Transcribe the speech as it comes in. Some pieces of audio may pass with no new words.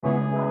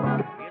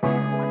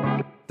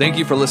Thank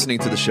you for listening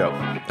to the show.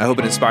 I hope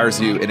it inspires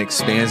you and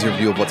expands your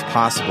view of what's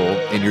possible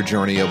in your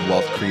journey of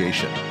wealth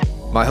creation.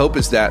 My hope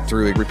is that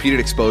through a repeated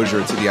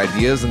exposure to the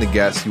ideas and the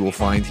guests you will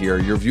find here,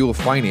 your view of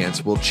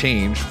finance will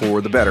change for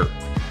the better.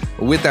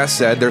 With that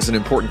said, there's an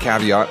important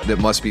caveat that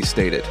must be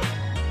stated.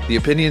 The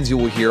opinions you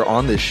will hear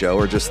on this show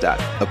are just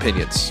that,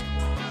 opinions.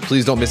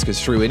 Please don't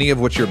misconstrue any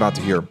of what you're about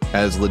to hear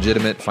as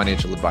legitimate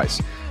financial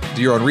advice.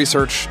 Do your own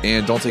research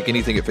and don't take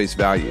anything at face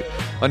value.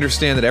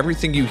 Understand that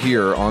everything you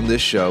hear on this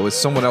show is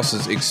someone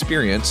else's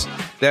experience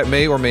that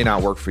may or may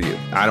not work for you.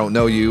 I don't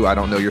know you. I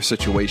don't know your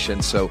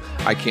situation, so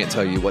I can't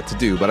tell you what to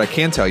do. But I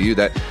can tell you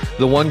that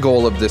the one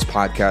goal of this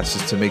podcast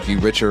is to make you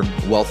richer,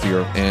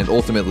 wealthier, and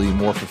ultimately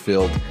more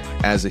fulfilled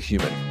as a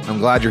human. I'm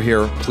glad you're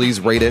here. Please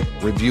rate it,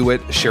 review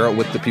it, share it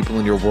with the people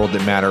in your world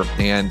that matter.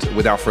 And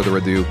without further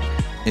ado,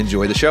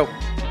 enjoy the show.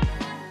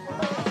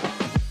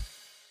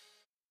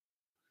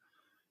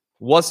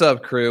 What's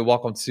up, crew?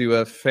 Welcome to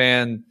a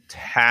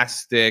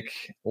fantastic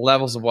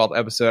Levels of Wealth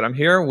episode. I'm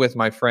here with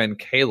my friend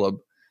Caleb.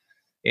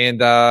 And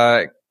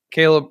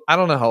Caleb, I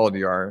don't know how old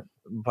you are,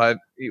 but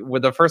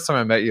with the first time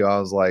I met you, I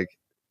was like,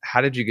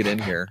 how did you get in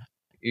here?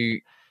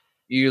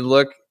 You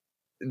look,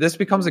 this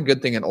becomes a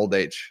good thing in old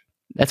age.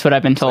 That's what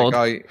I've been told.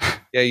 Like, oh,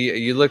 yeah,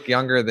 you look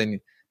younger than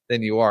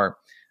you are.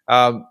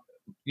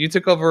 You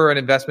took over an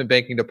investment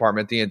banking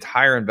department, the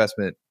entire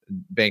investment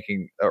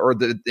banking or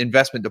the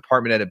investment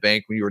department at a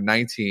bank when you were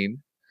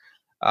 19.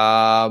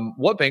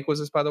 What bank was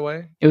this, by the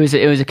way? It was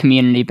a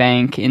community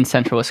bank in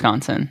central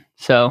Wisconsin.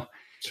 So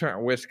sure,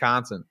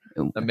 Wisconsin.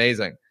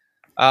 Amazing.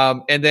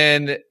 And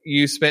then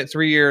you spent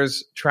 3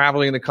 years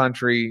traveling the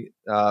country,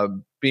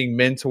 being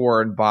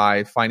mentored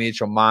by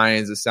financial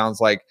minds. It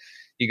sounds like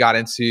you got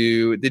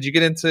into, did you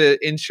get into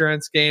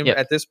insurance game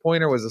at this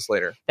point or was this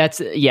later?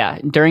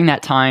 During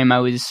that time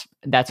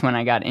that's when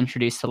I got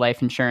introduced to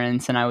life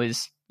insurance, and I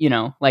was,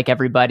 like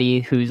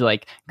everybody who's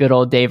like good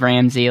old Dave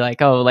Ramsey,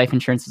 like, oh, life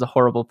insurance is a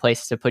horrible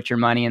place to put your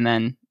money. And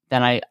then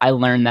I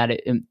learned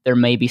that there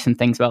may be some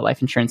things about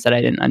life insurance that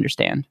I didn't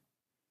understand.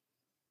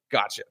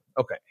 Gotcha.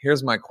 Okay.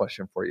 Here's my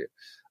question for you.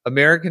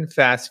 American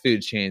fast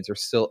food chains are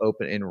still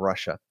open in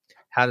Russia.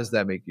 How does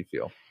that make you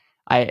feel?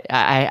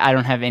 I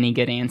don't have any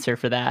good answer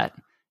for that.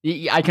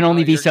 I can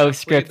only be so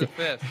scripted.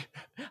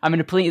 I'm going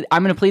to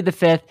plead the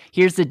fifth.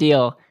 Here's the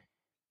deal.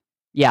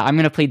 Yeah, I'm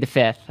going to plead the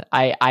fifth.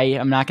 I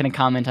am not going to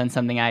comment on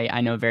something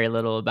I know very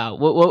little about.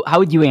 How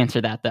would you answer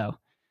that, though?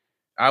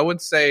 I would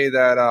say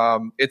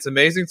that it's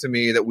amazing to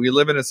me that we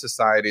live in a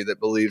society that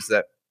believes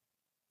that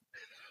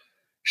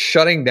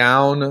shutting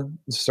down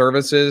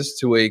services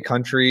to a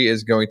country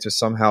is going to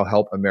somehow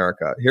help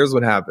America. Here's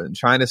what happened.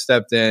 China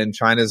stepped in.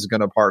 China's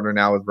going to partner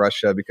now with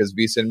Russia because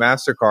Visa and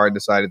MasterCard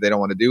decided they don't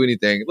want to do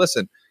anything.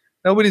 Listen,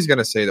 nobody's going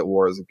to say that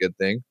war is a good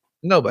thing.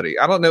 Nobody.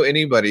 I don't know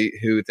anybody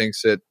who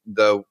thinks that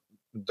the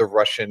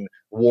Russian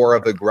war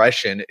of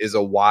aggression is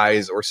a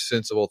wise or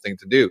sensible thing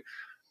to do.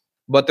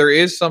 But there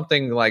is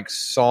something like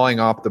sawing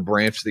off the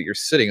branch that you're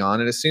sitting on.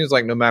 And it seems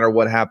like no matter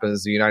what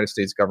happens, the United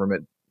States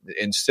government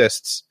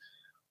insists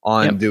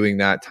on doing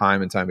that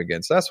time and time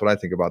again. So that's what I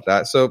think about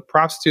that. So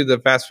props to the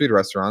fast food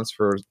restaurants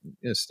for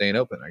staying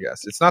open, I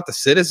guess. It's not the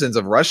citizens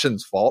of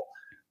Russians' fault.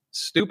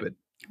 Stupid.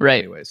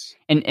 Right. Anyways.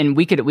 And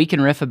we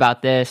can riff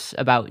about this,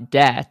 about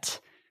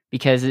debt,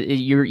 because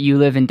you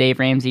live in Dave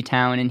Ramsey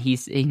town, and he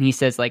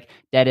says like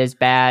debt is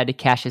bad,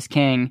 cash is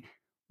king.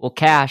 Well,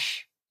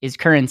 cash is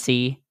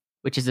currency,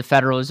 which is a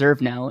Federal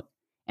Reserve note.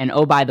 And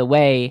oh, by the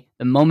way,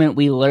 the moment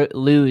we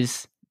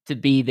lose to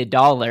be the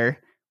dollar,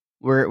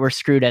 we're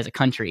screwed as a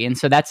country. And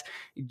so that's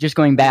just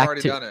going back to.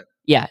 We've already done it.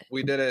 Yeah,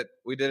 we did it.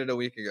 We did it a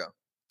week ago.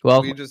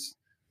 Well, we just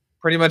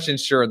pretty much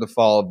insured the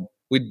fall.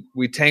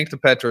 We tanked the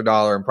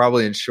petrodollar and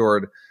probably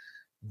insured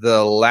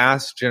the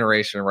last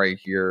generation right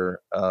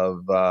here of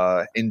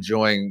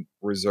enjoying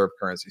reserve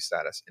currency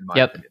status, in my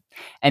opinion.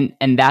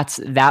 And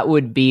that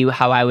would be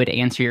how I would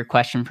answer your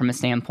question from a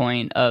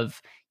standpoint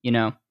of,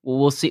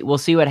 we'll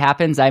see what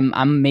happens.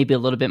 I'm maybe a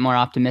little bit more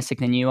optimistic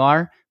than you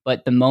are,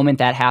 but the moment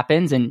that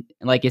happens, and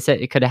like I said,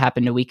 it could have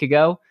happened a week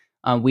ago,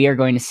 we are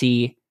going to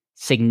see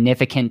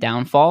significant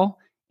downfall,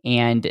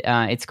 and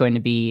it's going to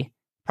be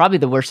probably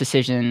the worst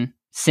decision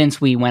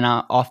since we went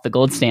off the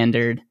gold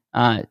standard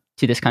to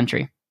this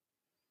country.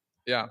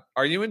 Yeah.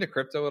 Are you into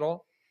crypto at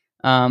all?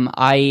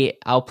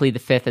 I'll plead the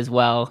fifth as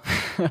well.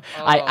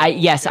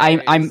 Yes,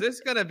 okay. I'm. Is this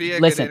going to be a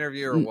good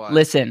interview or what?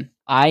 Listen,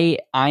 I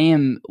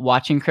am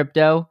watching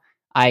crypto.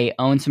 I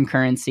own some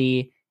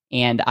currency,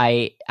 and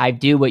I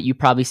do what you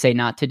probably say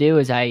not to do,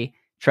 is I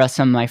trust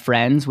some of my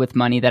friends with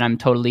money that I'm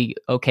totally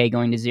okay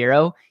going to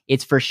zero.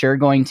 It's for sure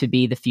going to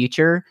be the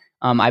future.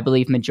 I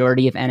believe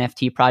majority of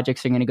NFT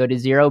projects are going to go to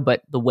zero,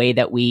 but the way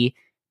that we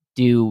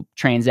do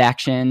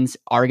transactions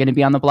are going to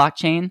be on the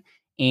blockchain.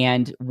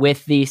 And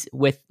with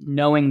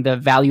knowing the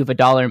value of a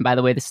dollar, and by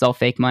the way, this is all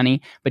fake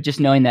money, but just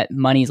knowing that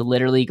money is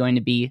literally going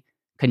to be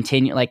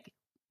like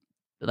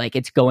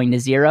it's going to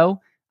zero.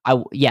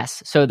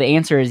 Yes. So the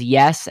answer is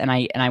yes. And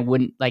I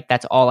wouldn't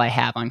that's all I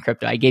have on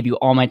crypto. I gave you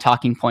all my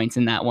talking points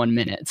in that 1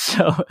 minute.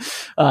 So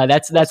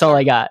that's all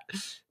I got.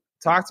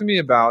 talk to me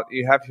about,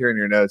 you have here in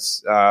your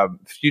notes,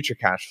 future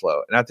cash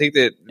flow. And I think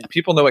that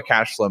people know what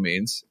cash flow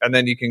means, and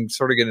then you can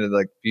sort of get into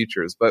like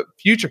futures, but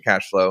future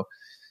cash flow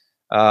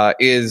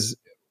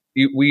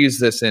we use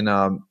this in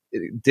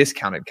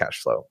discounted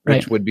cash flow,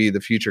 which would be the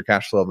future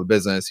cash flow of a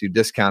business. You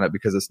discount it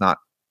because it's not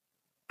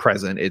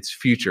present, it's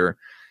future.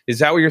 Is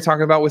that what you're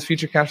talking about with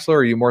future cash flow? Or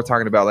are you more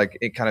talking about like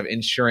it kind of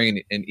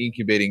ensuring and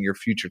incubating your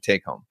future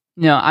take home?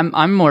 No,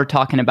 I'm more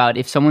talking about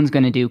if someone's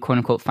going to do quote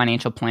unquote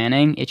financial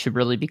planning, it should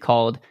really be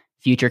called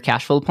future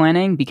cash flow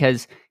planning,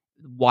 because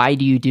why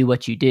do you do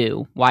what you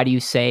do? Why do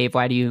you save?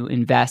 Why do you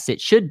invest? It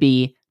should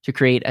be to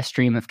create a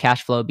stream of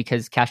cash flow,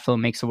 because cash flow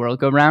makes the world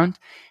go round.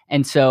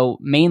 And so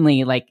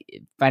mainly like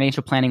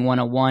financial planning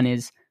 101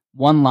 is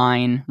one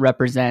line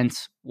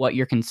represents what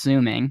you're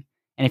consuming.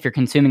 And if you're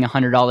consuming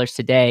 $100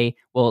 today,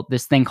 well,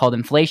 this thing called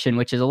inflation,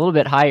 which is a little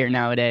bit higher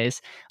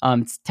nowadays,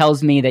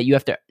 tells me that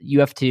you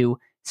have to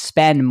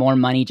spend more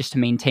money just to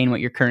maintain what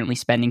you're currently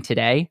spending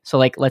today. So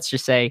like, let's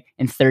just say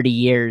in 30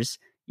 years,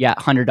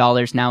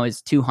 $100 now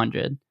is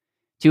 200.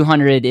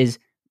 200 is,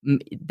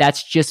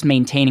 that's just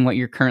maintaining what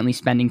you're currently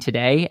spending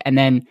today. And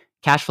then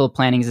cash flow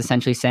planning is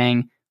essentially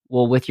saying,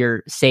 well, with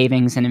your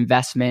savings and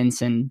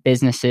investments and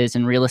businesses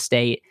and real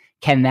estate,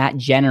 can that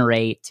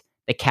generate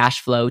the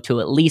cash flow to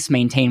at least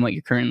maintain what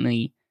you're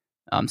currently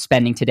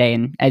spending today?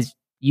 And as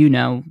you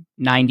know,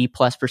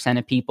 90+%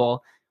 of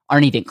people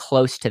aren't even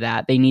close to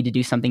that. They need to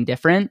do something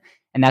different.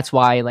 And that's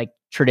why like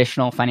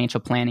traditional financial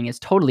planning has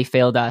totally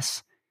failed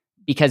us,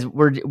 because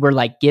we're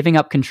like giving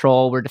up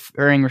control, we're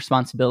deferring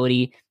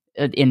responsibility.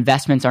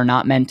 Investments are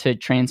not meant to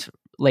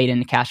translate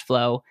into cash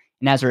flow.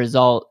 And as a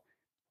result,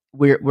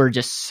 we're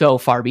just so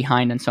far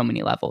behind on so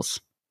many levels.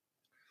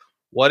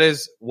 What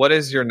is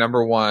your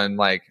number one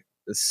like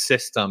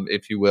system,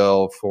 if you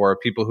will, for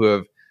people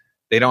who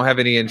they don't have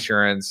any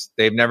insurance,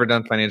 they've never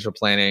done financial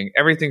planning,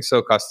 everything's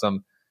so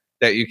custom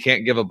that you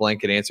can't give a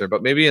blanket answer,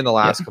 but maybe in the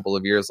last couple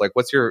of years, like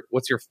what's your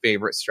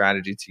favorite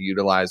strategy to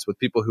utilize with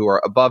people who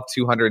are above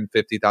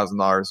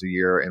 $250,000 a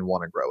year and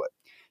want to grow it?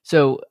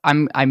 So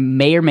I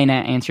may or may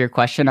not answer your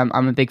question.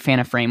 I'm a big fan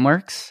of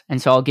frameworks,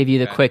 and so I'll give you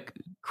the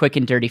quick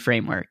and dirty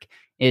framework.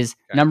 Is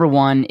number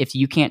one, if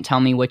you can't tell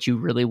me what you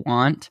really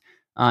want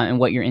and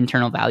what your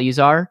internal values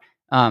are,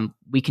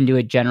 we can do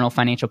a general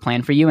financial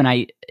plan for you.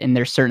 And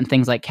there's certain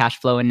things like cash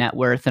flow and net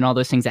worth and all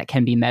those things that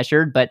can be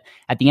measured. But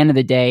at the end of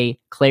the day,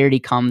 clarity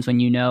comes when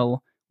you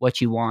know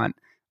what you want.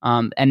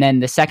 And then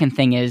the second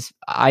thing is,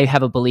 I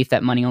have a belief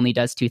that money only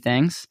does two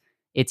things.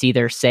 It's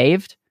either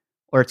saved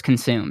or it's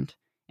consumed.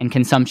 And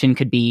consumption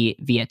could be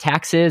via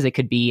taxes. It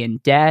could be in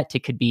debt. It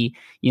could be,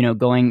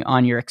 going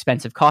on your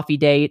expensive coffee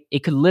date.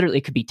 It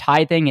could be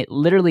tithing. It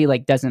literally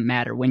like doesn't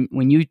matter.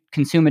 When you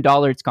consume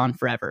 $1, it's gone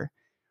forever.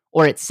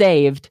 Or it's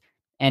saved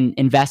and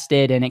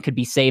invested, and it could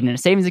be saved in a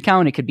savings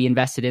account. It could be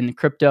invested in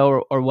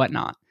crypto or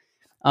whatnot.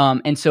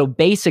 And so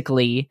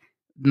basically,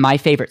 my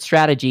favorite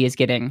strategy is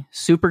getting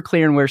super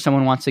clear on where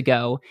someone wants to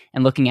go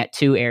and looking at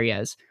two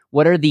areas.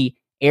 What are the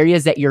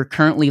areas that you're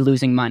currently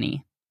losing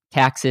money?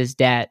 Taxes,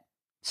 debt,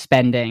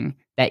 spending,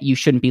 that you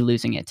shouldn't be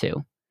losing it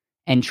to.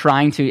 And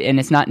trying to, and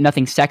it's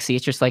nothing sexy.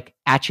 It's just like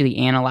actually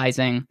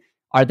analyzing,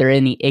 are there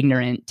any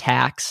ignorant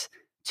tax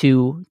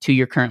to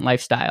your current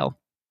lifestyle?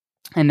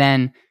 And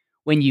then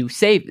when you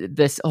save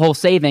this whole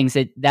savings,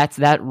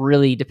 that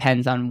really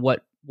depends on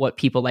what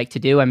people like to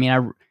do. I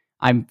mean,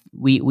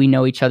 we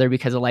know each other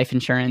because of life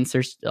insurance.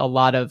 There's a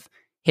lot of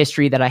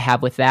history that I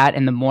have with that,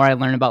 and the more I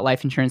learn about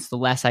life insurance, the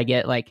less I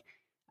get like,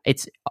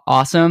 it's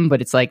awesome,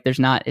 but it's like it's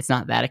not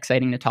that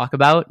exciting to talk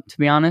about, to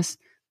be honest.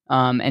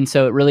 And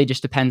so it really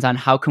just depends on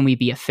how can we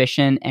be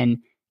efficient and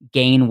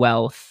gain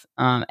wealth,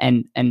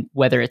 and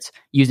whether it's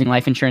using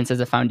life insurance as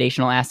a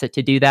foundational asset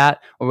to do that,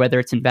 or whether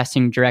it's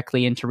investing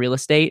directly into real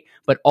estate.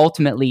 But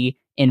ultimately,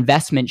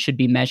 investment should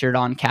be measured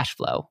on cash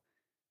flow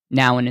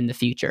now and in the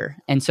future.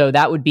 And so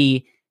that would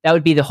be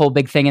the whole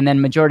big thing. And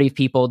then majority of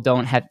people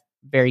don't have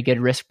very good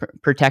risk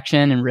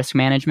protection and risk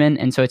management.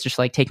 And so it's just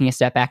like taking a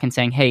step back and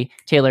saying, hey,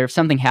 Taylor, if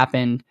something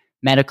happened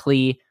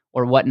medically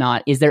or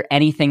whatnot, is there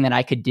anything that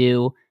I could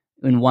do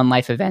in one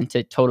life event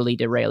to totally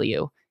derail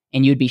you?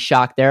 And you'd be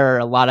shocked. There are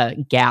a lot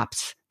of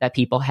gaps that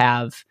people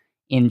have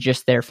in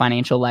just their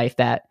financial life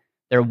that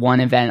they're one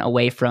event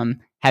away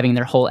from having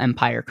their whole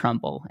empire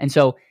crumble. And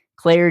so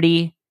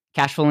clarity,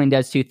 cash flowing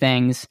does two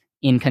things.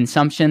 In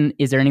consumption,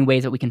 is there any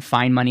ways that we can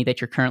find money that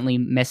you're currently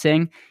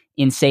missing?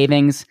 In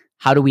savings,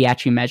 how do we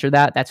actually measure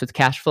that? That's with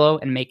cash flow,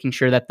 and making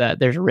sure that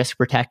there's risk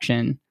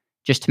protection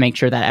just to make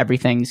sure that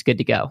everything's good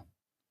to go.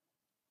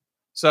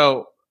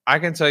 So I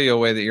can tell you a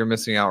way that you're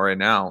missing out right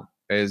now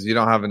is you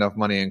don't have enough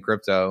money in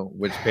crypto,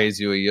 which pays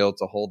you a yield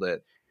to hold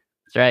it.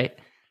 That's right.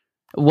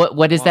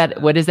 What is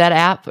that? What is that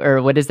app,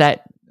 or what is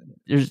that?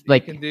 There's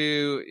like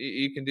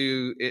you can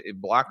do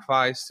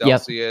BlockFi,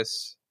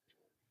 Celsius.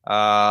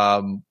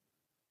 Yep.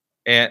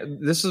 And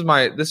this is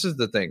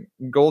the thing.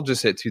 Gold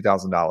just hit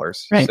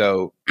 $2,000. Right.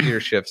 So Peter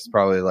Schiff's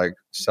probably like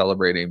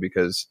celebrating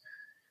because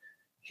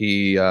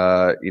he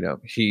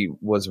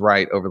was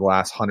right over the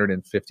last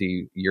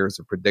 150 years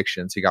of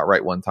predictions. He got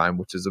right one time,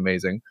 which is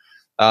amazing.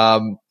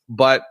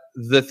 But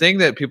the thing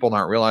that people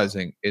aren't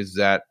realizing is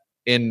that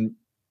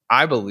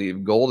I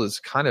believe gold is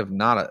kind of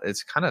not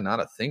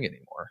a thing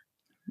anymore.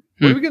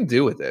 What are we going to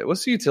do with it?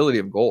 What's the utility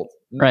of gold?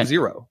 Right.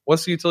 Zero.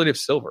 What's the utility of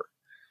silver?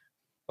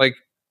 Like,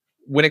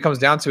 when it comes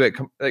down to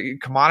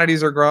it,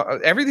 commodities are growing.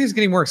 Everything's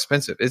getting more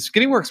expensive. It's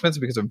getting more expensive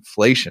because of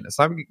inflation. It's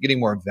not getting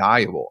more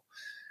valuable.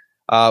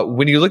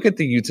 When you look at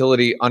the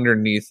utility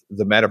underneath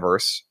the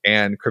metaverse,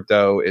 and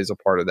crypto is a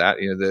part of that,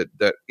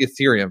 the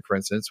Ethereum, for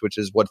instance, which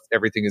is what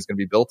everything is going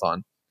to be built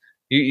on,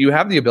 you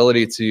have the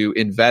ability to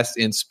invest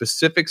in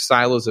specific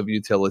silos of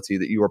utility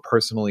that you are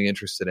personally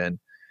interested in,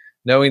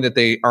 knowing that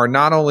they are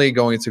not only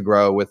going to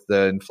grow with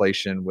the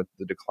inflation, with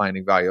the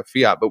declining value of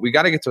fiat, but we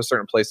got to get to a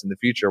certain place in the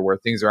future where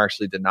things are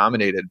actually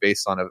denominated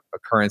based on a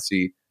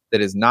currency that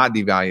is not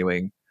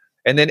devaluing.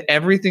 And then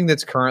everything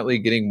that's currently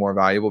getting more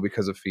valuable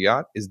because of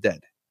fiat is dead.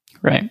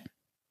 Right.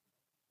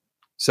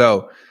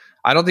 So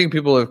I don't think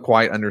people have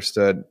quite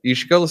understood. You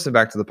should go listen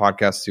back to the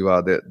podcast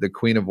to the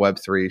Queen of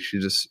Web3.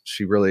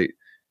 She really,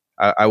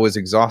 I was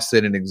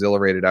exhausted and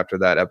exhilarated after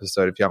that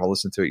episode. If you haven't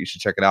listened to it, you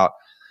should check it out.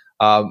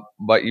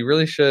 But you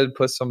really should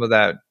put some of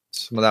that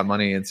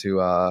money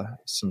into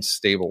some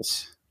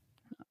stables.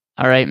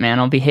 All right, man.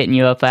 I'll be hitting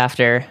you up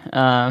after.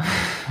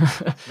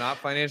 Not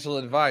financial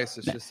advice.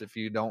 It's just if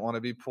you don't want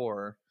to be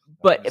poor.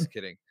 I'm just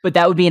kidding. But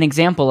that would be an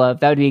example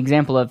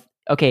of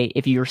okay,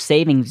 if you're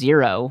saving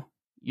zero,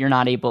 you're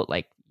not able,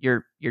 like,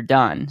 you're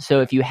done. So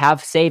if you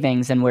have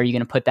savings, then where are you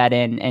going to put that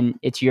in? And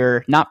it's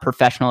your, not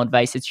professional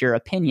advice, it's your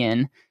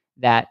opinion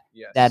that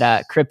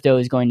crypto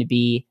is going to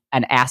be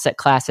an asset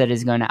class that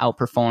is going to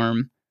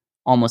outperform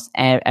almost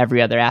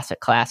every other asset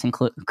class,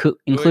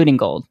 including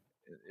gold.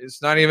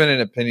 It's not even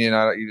an opinion.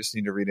 You just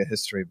need to read a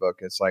history book.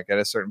 It's like at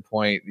a certain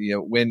point,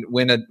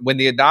 when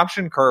the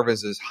adoption curve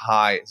is as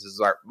high,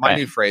 my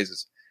new phrase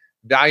is,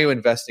 value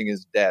investing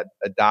is dead.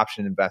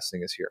 Adoption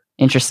investing is here.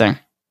 Interesting.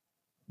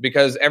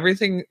 Because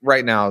everything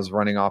right now is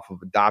running off of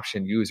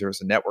adoption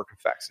users and network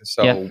effects. And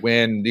so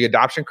when the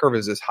adoption curve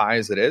is as high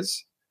as it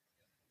is,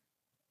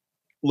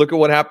 look at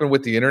what happened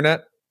with the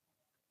internet,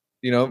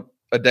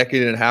 a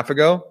decade and a half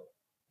ago.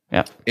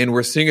 Yeah. And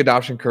we're seeing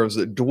adoption curves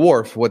that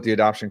dwarf what the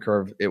adoption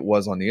curve it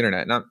was on the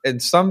internet. Now,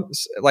 and some,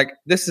 like,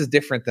 this is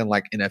different than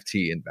like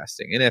NFT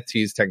investing.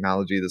 NFT is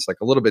technology that's like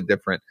a little bit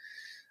different.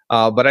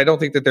 But I don't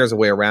think that there's a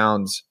way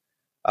around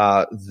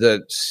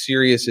the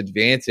serious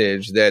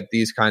advantage that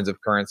these kinds of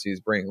currencies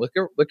bring. Look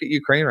at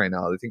Ukraine right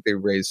now. I think they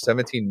raised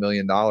 $17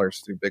 million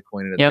through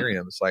Bitcoin and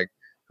Ethereum. It's like,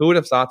 who would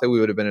have thought that we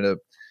would have been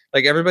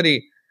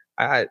everybody,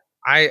 I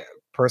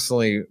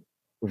personally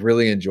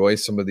really enjoy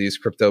some of these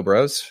crypto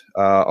bros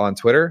on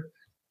Twitter,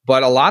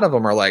 but a lot of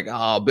them are like,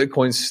 oh,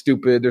 Bitcoin's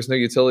stupid. There's no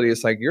utility.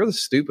 It's like, you're the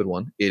stupid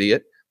one,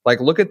 idiot. Like,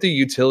 look at the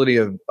utility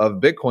of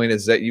Bitcoin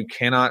is that you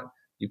can't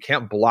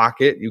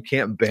block it. You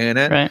can't ban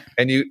it. Right.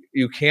 And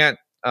you can't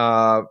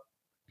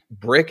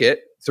brick it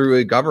through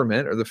a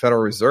government or the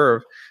Federal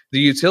Reserve. The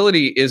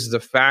utility is the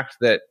fact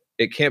that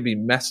it can't be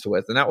messed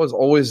with. And that was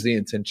always the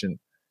intention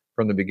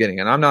from the beginning.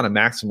 And I'm not a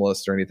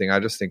maximalist or anything. I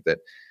just think that,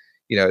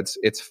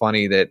 it's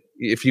funny that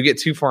if you get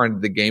too far into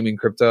the gaming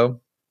crypto,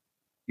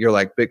 you're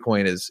like,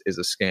 Bitcoin is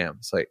a scam.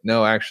 It's like,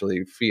 no,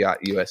 actually fiat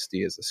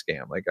USD is a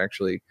scam. Like,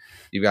 actually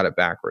you got it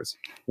backwards.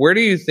 Where do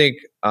you think,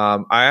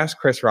 I asked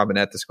Chris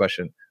Robinette this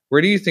question,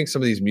 where do you think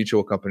some of these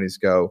mutual companies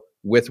go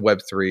with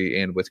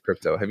Web3 and with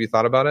crypto? Have you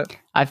thought about it?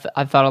 I've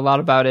thought a lot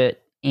about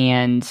it.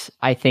 And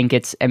I think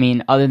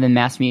other than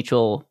Mass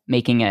Mutual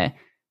making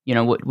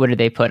what did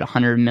they put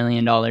 $100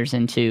 million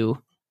into,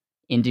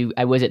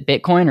 was it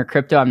Bitcoin or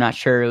crypto? I'm not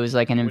sure. It was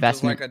like an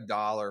investment. Which is like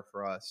 $1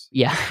 for us.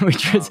 Yeah.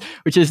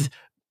 which is,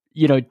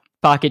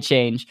 pocket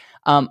change.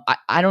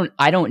 I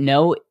don't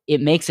know.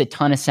 It makes a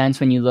ton of sense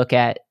when you look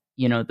at,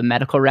 the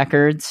medical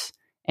records,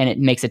 and it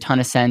makes a ton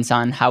of sense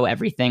on how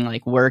everything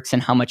like works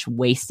and how much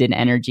wasted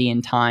energy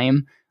and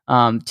time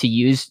to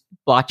use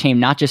blockchain,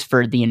 not just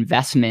for the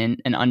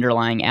investment and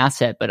underlying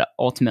asset, but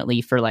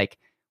ultimately for like,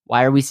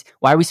 why are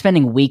we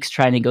spending weeks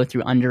trying to go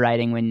through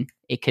underwriting when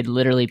it could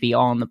literally be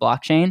all on the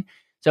blockchain?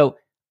 So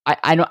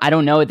I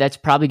don't know. That's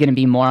probably going to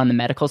be more on the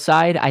medical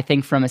side. I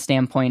think from a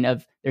standpoint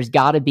of there's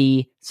got to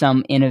be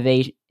some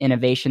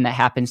innovation that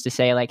happens to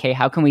say like, hey,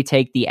 how can we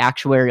take the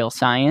actuarial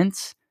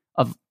science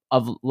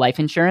of life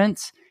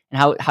insurance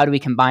and how do we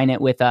combine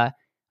it with an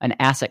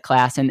asset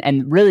class?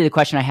 And really the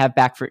question I have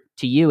back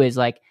to you is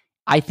like,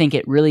 I think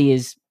it really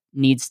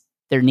needs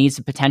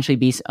to potentially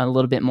be a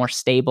little bit more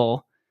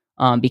stable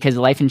because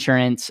life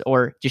insurance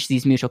or just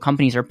these mutual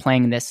companies are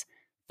playing this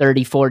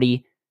 30,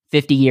 40,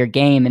 50-year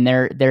game, and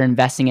they're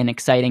investing in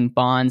exciting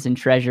bonds and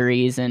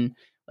treasuries and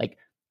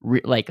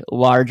like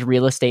large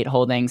real estate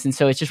holdings. And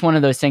so it's just one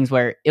of those things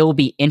where it will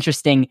be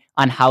interesting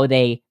on how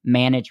they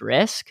manage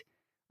risk.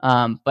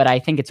 But I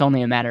think it's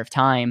only a matter of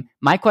time.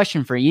 My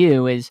question for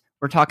you is,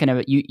 we're talking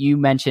about, you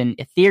mentioned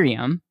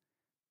Ethereum,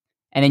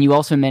 and then you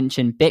also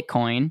mentioned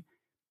Bitcoin.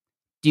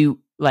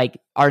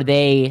 Are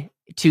they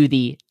to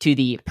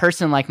the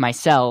person like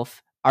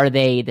myself, are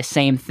they the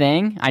same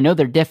thing? I know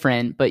they're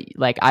different, but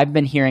like I've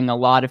been hearing a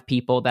lot of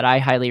people that I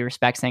highly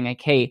respect saying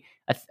like, hey,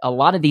 a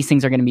lot of these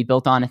things are going to be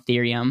built on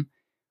Ethereum.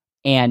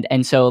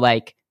 And so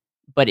like,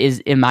 but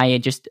am I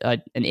just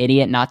an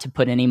idiot not to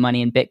put any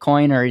money in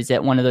Bitcoin, or is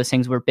it one of those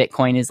things where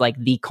Bitcoin is like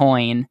the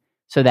coin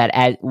so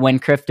that when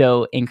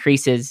crypto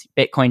increases,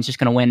 Bitcoin's just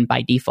going to win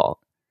by default?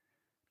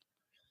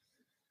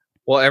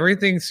 Well,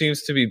 everything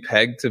seems to be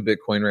pegged to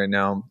Bitcoin right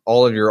now.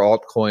 All of your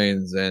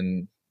altcoins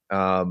and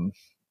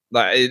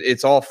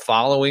it's all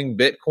following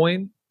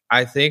Bitcoin.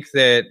 I think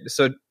that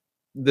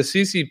the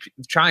CCP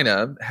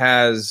China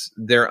has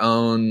their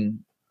own,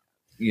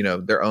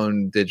 their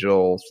own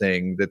digital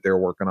thing that they're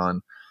working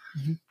on.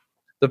 Mm-hmm.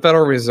 The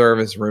Federal Reserve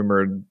is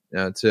rumored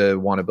to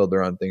want to build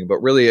their own thing, but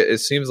really it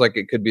seems like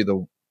it could be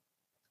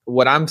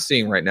what I'm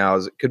seeing right now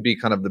is it could be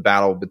kind of the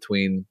battle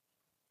between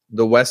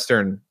the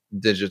Western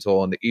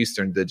digital and the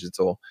Eastern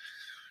digital.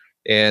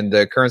 And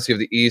the currency of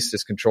the East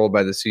is controlled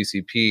by the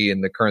CCP,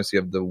 and the currency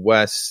of the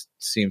West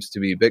seems to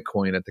be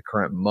Bitcoin at the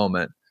current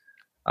moment.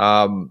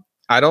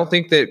 I don't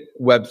think that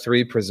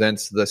Web3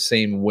 presents the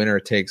same winner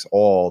takes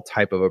all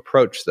type of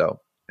approach, though.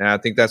 And I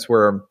think that's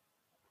where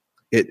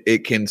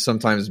it can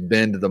sometimes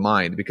bend the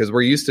mind, because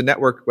we're used to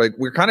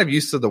we're kind of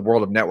used to the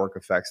world of network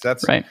effects.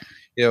 That's right.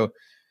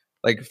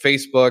 Like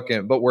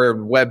Facebook, but where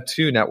Web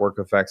 2 network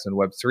effects and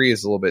Web 3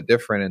 is a little bit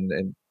different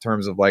in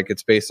terms of like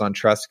it's based on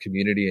trust,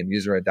 community, and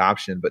user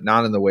adoption, but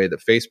not in the way that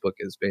Facebook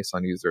is based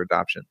on user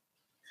adoption.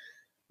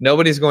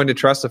 Nobody's going to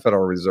trust the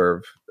Federal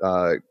Reserve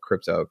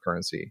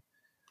cryptocurrency.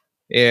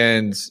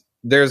 And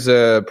there's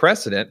a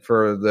precedent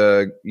for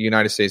the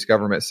United States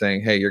government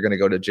saying, hey, you're going to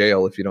go to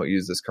jail if you don't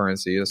use this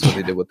currency. That's what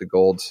they did with the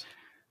gold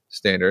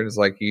standard. It's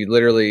like you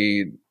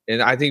literally,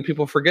 and I think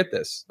people forget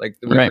this. Like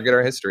we forget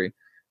our history.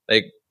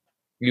 Like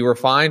you were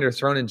fined or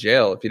thrown in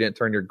jail if you didn't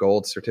turn your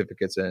gold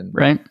certificates in.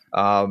 Right.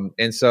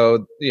 And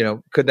so,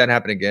 could that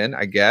happen again?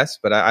 I guess,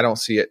 but I don't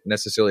see it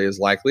necessarily as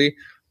likely.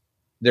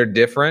 They're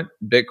different.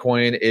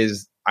 Bitcoin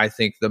is, I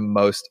think,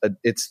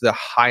 it's the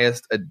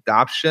highest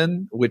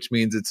adoption, which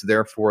means it's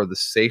therefore the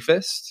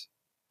safest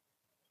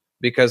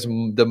because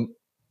the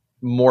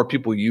more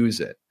people use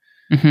it.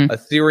 Mm-hmm.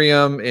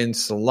 Ethereum and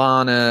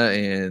Solana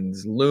and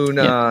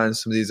Luna and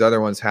some of these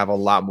other ones have a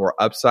lot more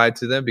upside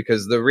to them,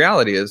 because the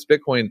reality is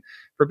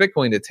for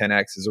Bitcoin to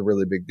 10x is a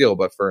really big deal,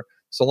 but for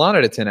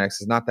Solana to 10x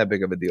is not that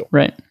big of a deal.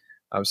 Right.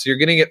 So you're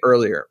getting it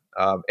earlier.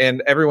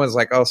 And everyone's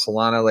like, oh,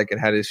 Solana, like it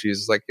had issues.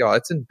 It's like, yo,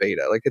 it's in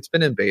beta. Like it's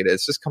been in beta.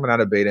 It's just coming out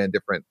of beta in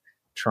different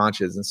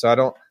tranches. And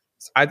so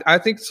I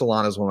think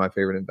Solana is one of my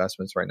favorite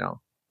investments right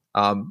now.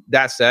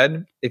 That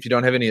said, if you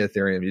don't have any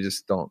Ethereum,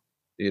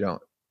 you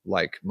don't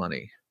like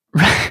money.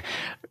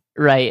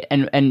 Right.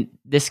 And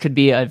this could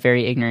be a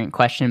very ignorant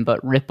question, but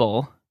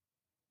Ripple,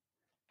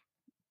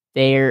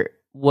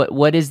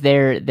 what is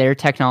their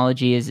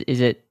technology?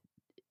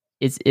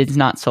 It's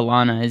not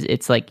Solana.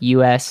 It's like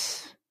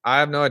US. I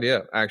have no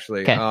idea,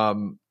 actually. Okay.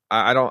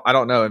 I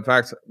don't know. In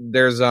fact,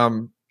 there's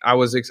I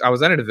was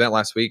at an event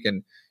last week,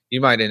 and you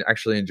might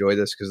actually enjoy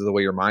this because of the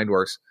way your mind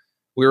works.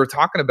 We were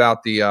talking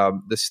about the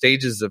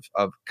stages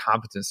of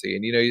competency,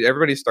 and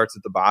everybody starts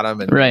at the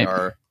bottom and they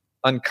are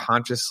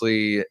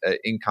unconsciously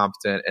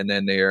incompetent, and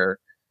then they are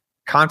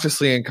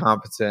consciously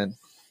incompetent,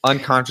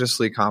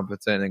 unconsciously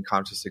competent, and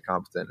consciously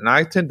competent. And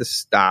I tend to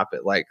stop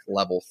at like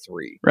level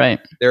 3. Right.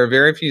 There are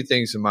very few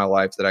things in my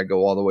life that I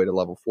go all the way to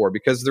level 4,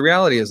 because the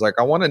reality is like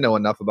I want to know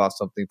enough about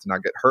something to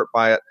not get hurt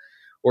by it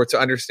or to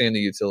understand the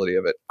utility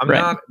of it. I'm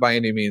not by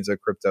any means a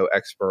crypto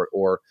expert,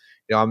 or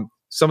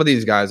some of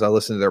these guys, I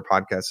listen to their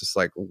podcasts. It's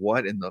like, you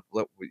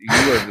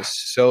are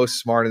just so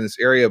smart in this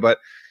area. But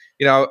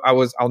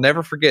I'll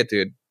never forget,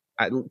 dude.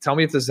 Tell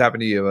me if this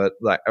happened to you. But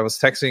like, I was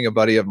texting a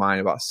buddy of mine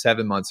about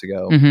 7 months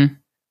ago. Mm-hmm.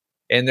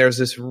 And there's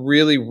this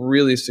really,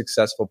 really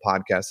successful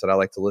podcast that I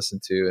like to listen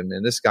to.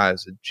 And this guy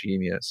is a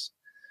genius.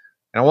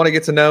 And I want to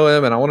get to know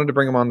him, and I wanted to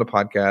bring him on the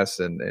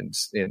podcast. And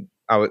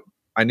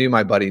I knew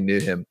my buddy knew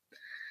him.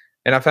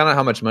 And I found out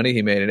how much money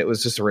he made. And it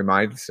was just a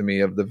reminder to me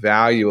of the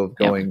value of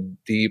going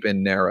deep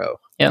and narrow.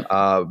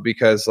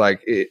 Because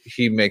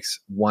he makes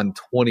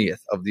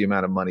 1/20th of the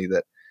amount of money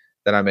that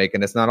I make.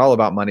 And it's not all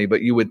about money,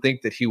 but you would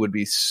think that he would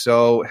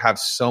have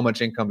so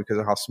much income because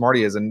of how smart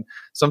he is. And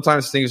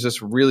sometimes things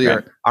just really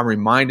I'm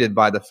reminded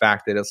by the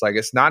fact that it's like,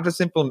 it's not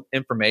just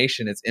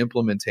information, it's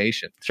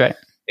implementation. That's right.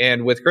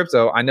 And with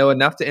crypto, I know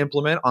enough to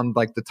implement on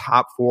like the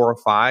top 4 or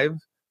 5.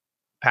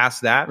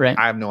 Past that,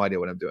 I have no idea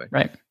what I'm doing.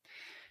 Right.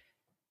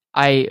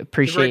 I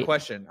appreciate. It's a great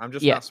question. I'm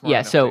just not smart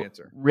enough to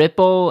answer.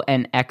 Ripple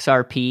and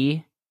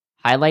XRP,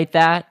 highlight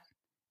that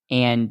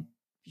and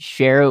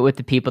share it with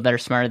the people that are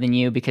smarter than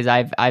you, because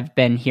I've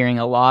been hearing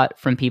a lot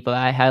from people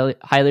that I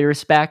highly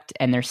respect,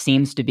 and there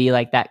seems to be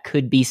like that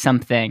could be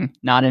something,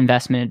 not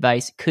investment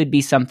advice, could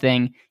be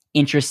something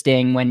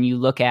interesting when you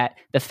look at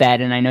the Fed.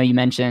 And I know you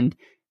mentioned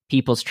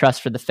people's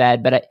trust for the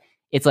Fed, but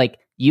it's like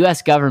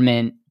US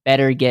government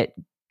better get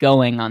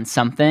going on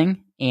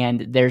something.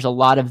 And there's a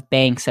lot of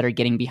banks that are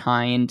getting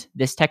behind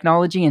this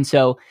technology. And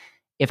so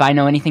if I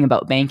know anything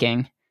about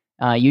banking,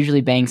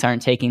 usually banks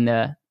aren't taking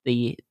the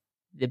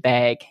the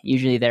bag.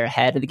 Usually they're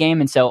ahead of the game.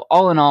 And so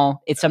all in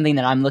all, it's something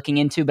that I'm looking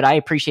into, but I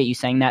appreciate you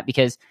saying that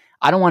because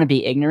I don't want to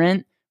be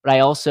ignorant, but I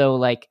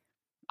also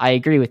I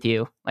agree with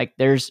you. Like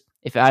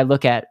if I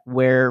look at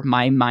where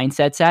my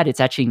mindset's at, it's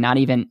actually not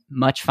even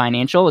much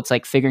financial. It's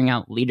like figuring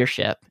out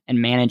leadership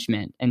and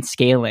management and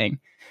scaling.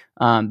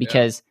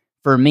 Because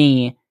for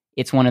me,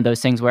 it's one of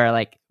those things where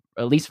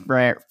at least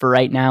for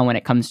right now, when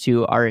it comes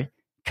to our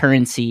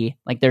currency,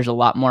 there's a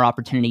lot more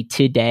opportunity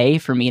today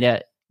for me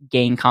to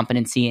gain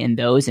competency in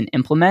those and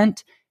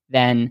implement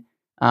than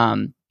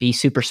be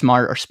super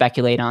smart or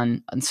speculate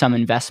on some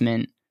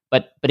investment.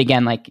 But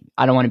again,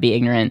 I don't want to be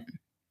ignorant.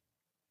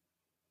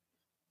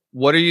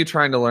 What are you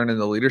trying to learn in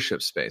the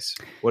leadership space?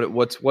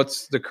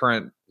 What's the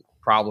current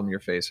problem you're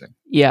facing?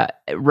 Yeah,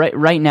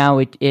 right now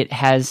it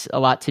has a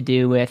lot to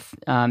do with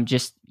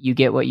just you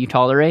get what you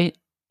tolerate.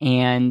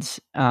 And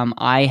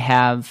I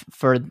have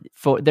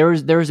there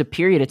was a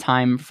period of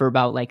time for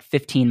about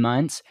 15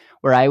 months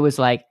where I was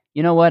like,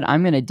 you know what,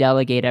 I'm going to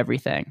delegate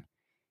everything.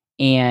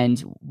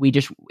 And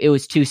it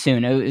was too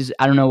soon.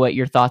 I don't know what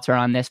your thoughts are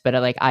on this, but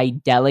I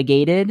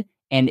delegated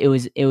and it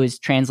was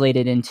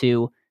translated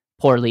into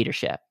poor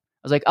leadership.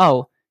 I was like,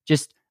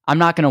 I'm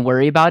not going to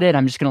worry about it.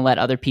 I'm just going to let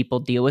other people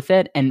deal with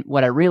it. And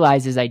what I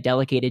realized is I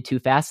delegated too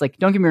fast.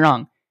 Don't get me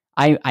wrong.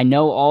 I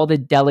know all the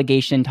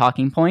delegation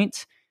talking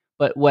points,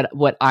 but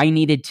what I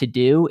needed to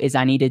do is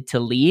I needed to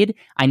lead.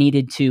 I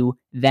needed to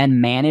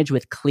then manage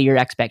with clear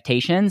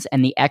expectations,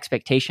 and the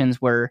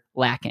expectations were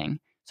lacking.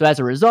 So as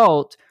a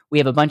result, we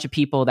have a bunch of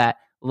people that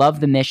love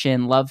the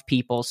mission, love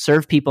people,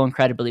 serve people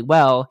incredibly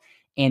well,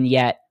 and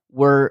yet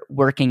we're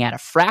working at a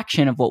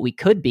fraction of what we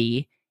could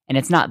be. And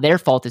it's not their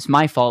fault, it's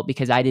my fault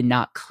because I did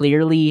not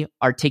clearly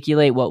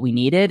articulate what we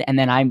needed. And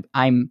then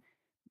I'm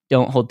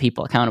don't hold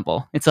people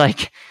accountable. It's I'll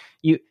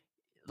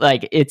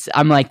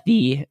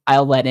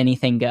let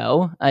anything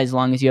go as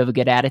long as you have a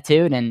good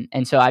attitude.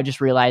 And so I just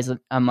realized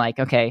I'm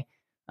okay,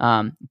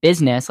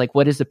 business,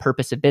 what is the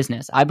purpose of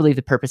business? I believe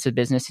the purpose of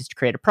business is to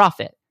create a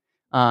profit.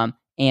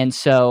 And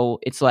so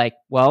it's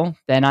well,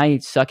 then I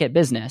suck at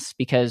business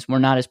because we're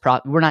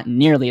not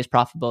nearly as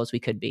profitable as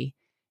we could be.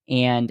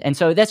 And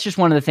so that's just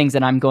one of the things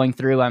that I'm going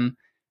through. I'm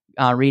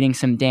reading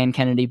some Dan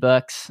Kennedy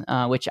books,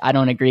 which I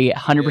don't agree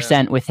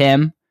 100% with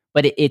him,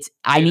 but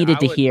I needed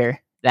to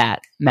hear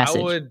that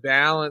message.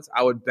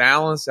 I would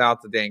balance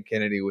out the Dan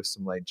Kennedy with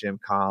some Jim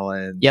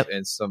Collins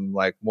and some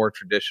more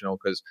traditional,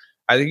 because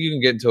I think you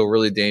can get into a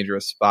really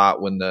dangerous spot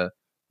when the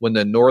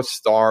North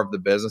Star of the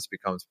business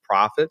becomes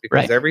profit,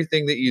 because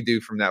everything that you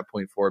do from that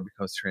point forward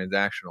becomes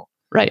transactional.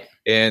 Right.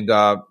 And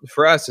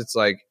for us, it's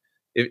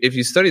if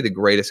you study the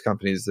greatest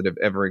companies that have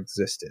ever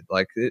existed,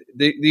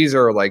 these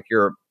are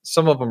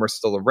some of them are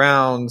still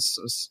around,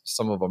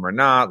 some of them are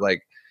not.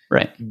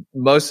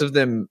 Most of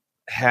them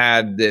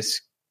had this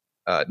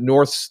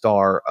North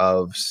Star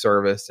of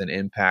service and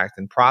impact,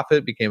 and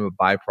profit became a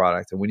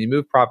byproduct. And when you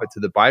move profit to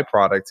the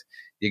byproduct,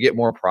 you get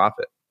more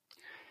profit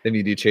than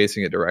you do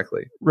chasing it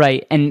directly.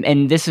 Right.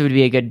 And this would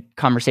be a good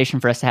conversation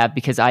for us to have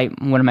because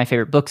one of my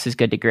favorite books is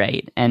Good to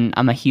Great. And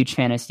I'm a huge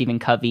fan of Stephen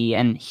Covey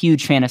and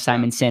huge fan of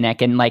Simon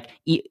Sinek and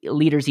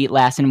Leaders Eat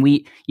Last. And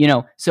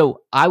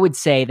so I would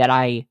say that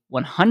I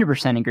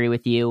 100% agree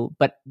with you.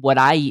 But what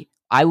I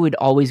would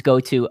always go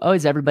to,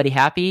 is everybody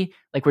happy?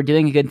 We're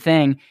doing a good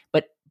thing.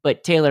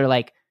 But Taylor,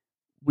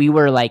 we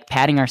were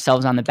patting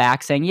ourselves on the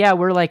back saying, yeah,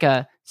 we're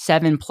a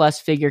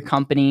 7+ figure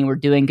company. We're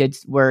doing good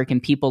work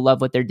and people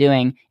love what they're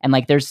doing. And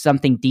there's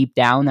something deep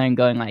down there and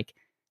going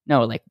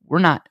no, we're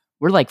not,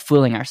 we're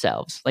fooling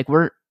ourselves.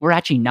 We're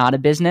actually not a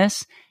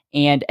business.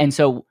 And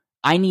so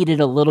I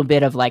needed a little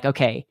bit of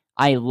okay,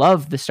 I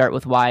love the Start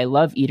With Why. I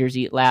love Eaters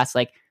Eat Last.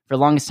 For the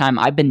longest time,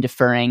 I've been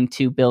deferring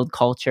to build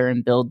culture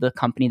and build the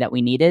company that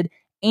we needed.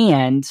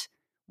 And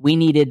we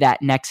needed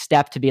that next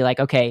step to be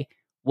okay,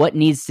 what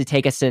needs to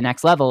take us to the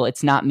next level?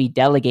 It's not me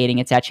delegating.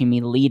 It's actually me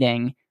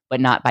leading,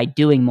 but not by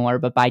doing more,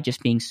 but by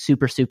just being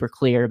super, super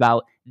clear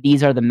about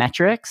these are the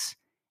metrics.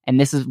 And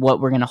this is what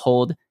we're going to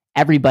hold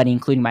everybody,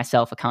 including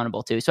myself,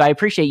 accountable to. So I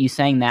appreciate you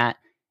saying that.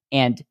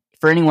 And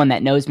for anyone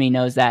that knows me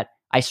knows that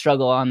I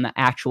struggle on the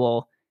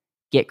actual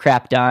get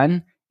crap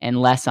done and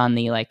less on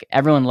the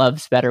everyone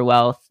loves Better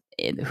Wealth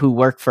who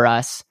work for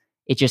us.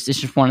 It's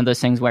just one of those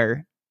things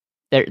where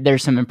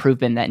there's some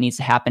improvement that needs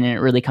to happen. And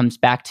it really comes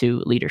back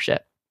to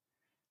leadership.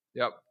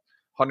 Yep.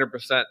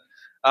 100%.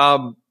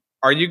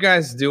 Are you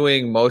guys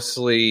doing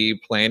mostly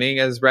planning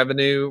as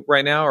revenue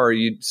right now, or are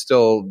you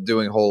still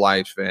doing whole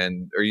life,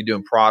 and are you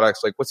doing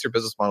products? What's your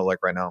business model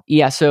right now?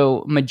 Yeah.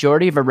 So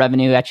majority of our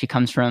revenue actually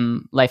comes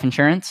from life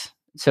insurance.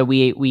 So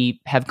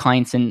we have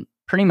clients in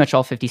pretty much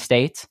all 50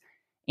 states.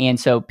 And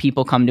so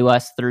people come to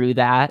us through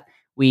that.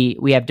 We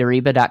have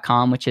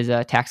Deriba.com, which is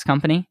a tax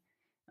company.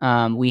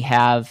 We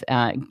have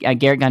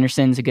Garrett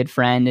Gunderson's a good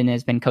friend and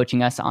has been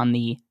coaching us on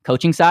the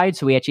coaching side.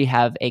 So we actually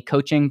have a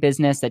coaching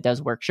business that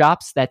does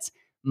workshops that's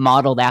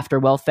modeled after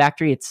Wealth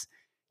Factory. It's,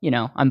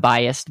 I'm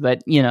biased,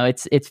 but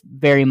it's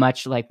very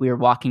much we were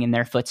walking in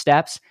their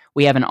footsteps.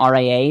 We have an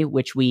RIA,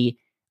 which we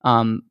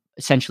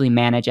essentially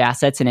manage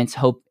assets, and it's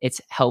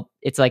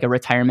like a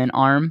retirement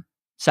arm.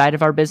 side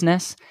of our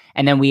business.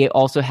 And then we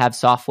also have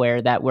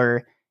software that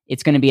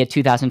it's going to be a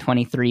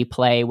 2023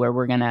 play where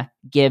we're going to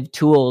give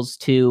tools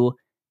to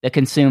the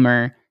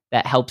consumer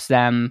that helps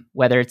them,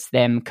 whether it's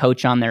them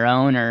coach on their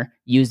own or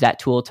use that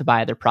tool to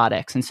buy other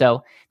products. And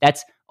so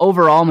that's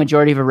overall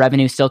majority of our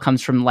revenue still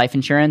comes from life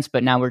insurance,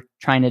 but now we're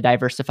trying to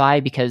diversify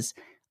because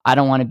I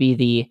don't want to be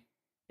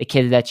the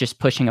kid that's just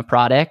pushing a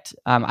product.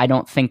 I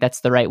don't think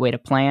that's the right way to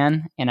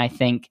plan. And I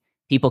think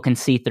people can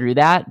see through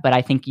that, but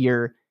I think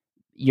you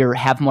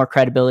have more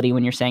credibility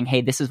when you're saying,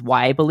 hey, this is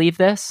why I believe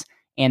this.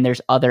 And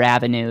there's other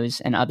avenues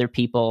and other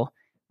people.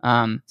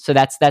 So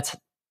that's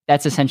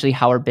essentially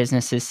how our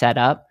business is set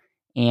up.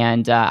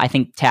 And I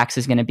think tax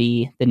is going to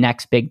be the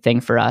next big thing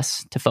for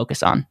us to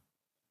focus on.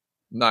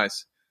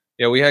 Nice.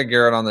 Yeah, we had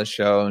Garrett on the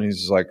show, and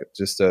he's like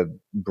just a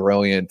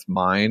brilliant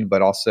mind,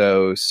 but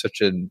also such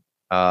an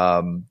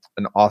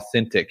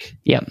authentic.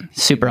 Yeah,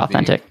 super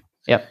authentic.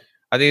 Yep.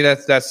 I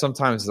think that's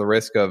sometimes the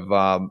risk of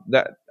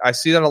that. I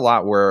see that a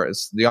lot where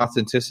the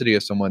authenticity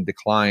of someone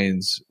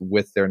declines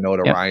with their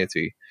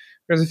notoriety. Yep.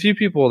 There's a few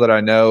people that I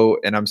know,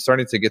 and I'm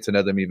starting to get to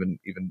know them even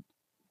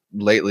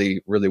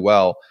lately really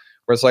well,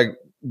 where it's like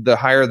the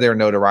higher their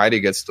notoriety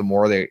gets, the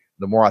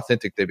more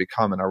authentic they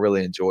become. And I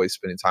really enjoy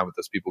spending time with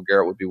those people.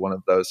 Garrett would be one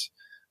of those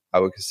I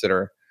would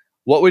consider.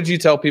 What would you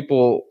tell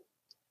people?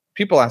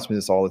 People ask me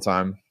this all the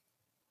time.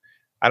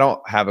 I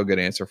don't have a good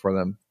answer for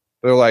them.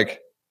 They're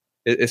like,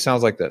 it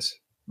sounds like this.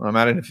 I'm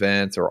at an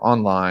event or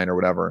online or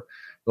whatever.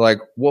 They're like,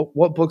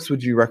 what books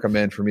would you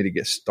recommend for me to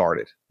get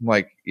started? I'm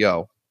like,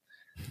 yo,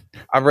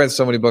 I've read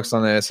so many books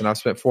on this and I've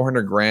spent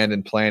 $400,000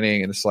 in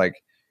planning. And it's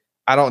like,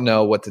 I don't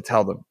know what to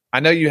tell them. I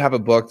know you have a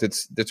book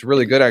that's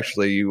really good.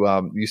 Actually,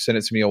 you sent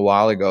it to me a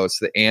while ago. It's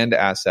the And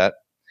Asset,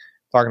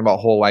 talking about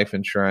whole life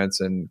insurance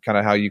and kind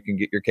of how you can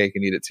get your cake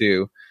and eat it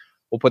too.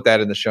 We'll put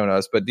that in the show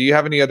notes. But do you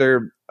have any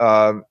other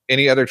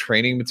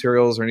training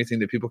materials or anything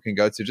that people can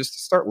go to just to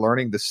start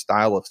learning the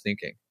style of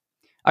thinking?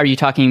 Are you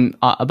talking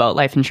about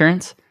life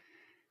insurance?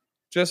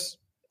 Just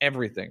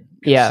everything.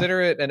 Yeah.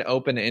 Consider it an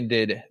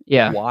open-ended,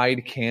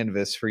 wide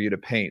canvas for you to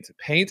paint.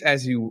 Paint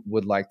as you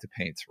would like to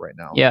paint right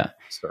now. Yeah,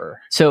 sir.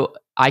 So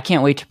I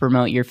can't wait to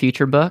promote your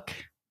future book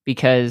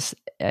because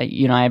I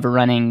have a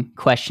running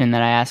question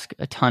that I ask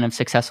a ton of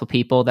successful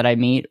people that I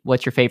meet.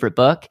 What's your favorite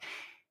book?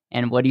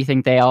 And what do you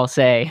think they all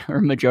say,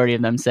 or majority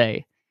of them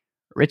say?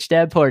 Rich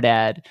Dad, Poor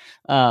Dad,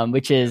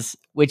 which is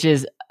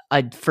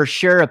for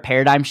sure a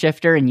paradigm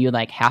shifter, and you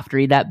have to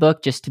read that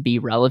book just to be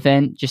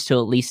relevant, just to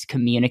at least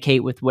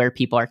communicate with where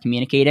people are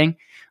communicating.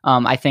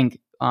 I think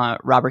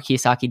Robert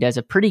Kiyosaki does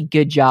a pretty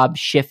good job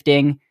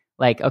shifting,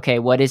 okay,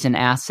 what is an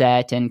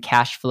asset and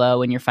cash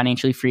flow, and you're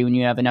financially free when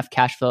you have enough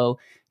cash flow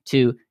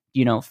to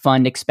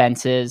fund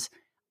expenses.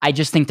 I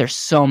just think there's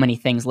so many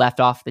things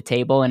left off the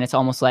table, and it's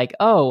almost like,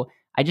 oh,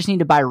 I just need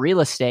to buy real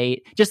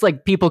estate. Just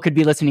like people could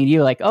be listening to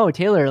you like, oh,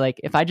 Taylor,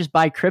 if I just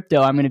buy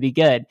crypto, I'm going to be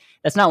good.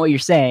 That's not what you're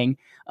saying.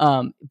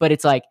 But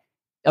it's like,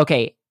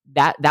 okay,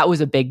 that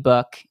was a big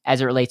book as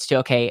it relates to,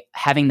 okay,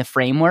 having the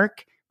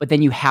framework, but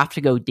then you have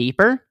to go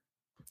deeper.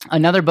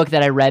 Another book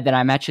that I read that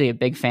I'm actually a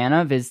big fan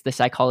of is The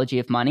Psychology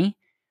of Money.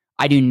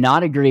 I do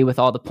not agree with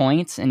all the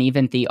points, and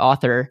even the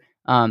author,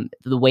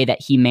 the way that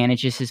he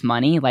manages his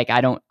money,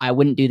 I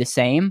wouldn't do the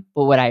same.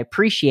 But what I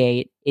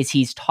appreciate is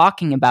he's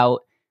talking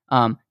about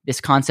this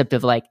concept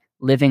of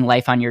living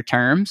life on your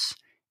terms.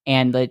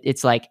 And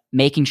it's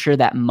making sure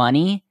that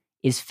money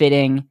is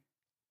fitting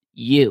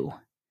you.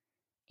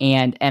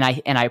 And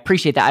I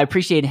appreciate that. I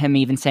appreciate him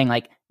even saying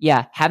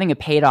having a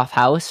paid off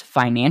house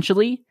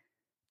financially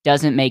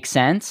doesn't make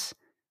sense,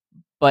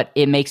 but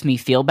it makes me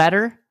feel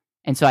better.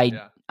 And so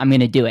I'm going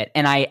to do it.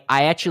 And I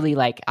actually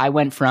I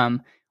went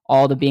from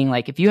all the being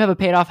if you have a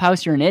paid off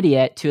house, you're an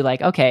idiot, to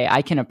okay,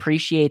 I can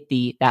appreciate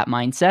that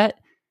mindset.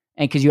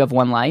 And cause you have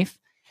one life.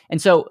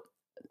 And so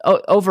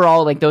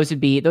overall, those would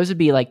be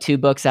two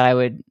books that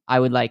I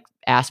would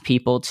ask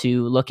people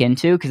to look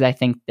into, because I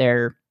think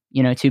they're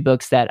two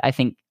books that I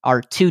think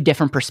are two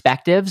different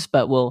perspectives,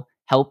 but will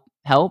help.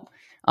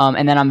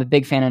 And then I'm a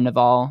big fan of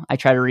Naval. I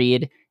try to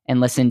read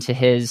and listen to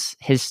his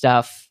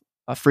stuff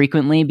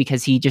frequently,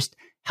 because he just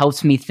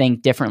helps me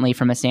think differently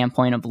from a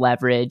standpoint of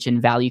leverage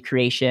and value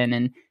creation,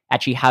 and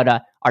actually how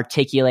to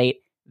articulate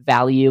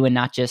value and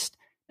not just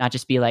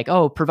be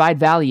oh, provide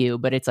value,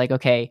 but it's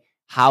okay,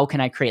 how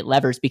can I create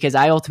levers? Because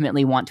I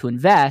ultimately want to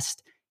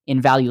invest in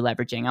value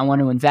leveraging. I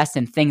want to invest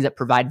in things that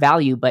provide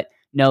value, but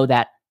know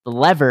that the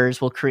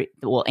levers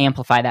will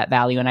amplify that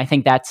value. And I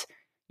think that's,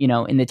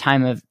 in the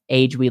time of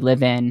age we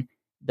live in,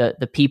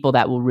 the people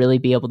that will really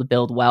be able to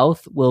build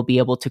wealth will be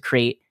able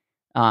to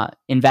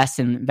invest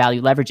in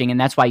value leveraging. And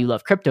that's why you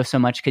love crypto so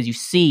much, because you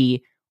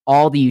see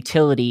all the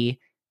utility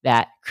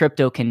that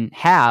crypto can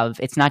have.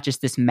 It's not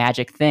just this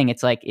magic thing.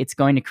 It's it's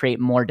going to create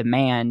more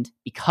demand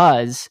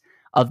because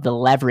of the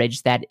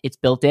leverage that it's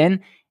built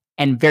in.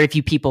 And very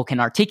few people can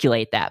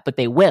articulate that, but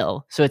they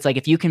will. So it's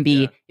if you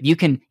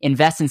can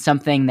invest in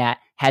something that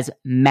has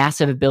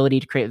massive ability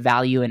to create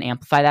value and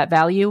amplify that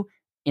value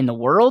in the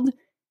world,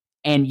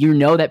 and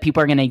that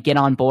people are going to get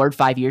on board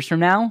 5 years from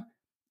now,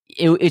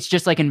 it's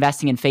just like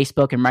investing in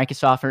Facebook and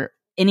Microsoft or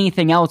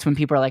anything else when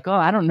people are like, oh,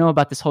 I don't know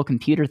about this whole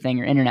computer thing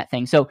or internet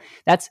thing. So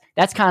that's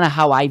kind of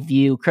how I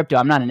view crypto.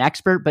 I'm not an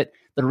expert, but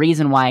the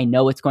reason why I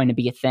know it's going to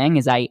be a thing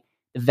is the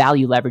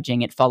value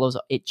leveraging,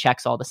 it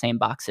checks all the same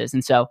boxes.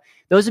 And so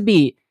those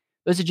would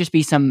just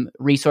be some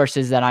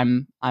resources that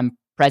I'm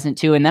present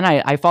to. And then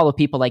I follow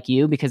people like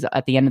you, because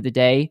at the end of the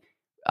day,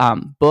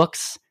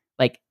 books,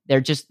 like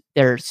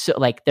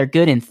they're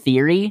good in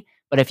theory,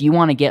 but if you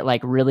want to get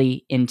like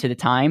really into the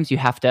times, you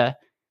have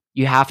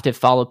to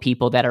follow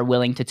people that are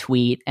willing to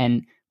tweet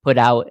and put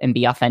out and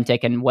be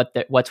authentic and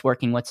what's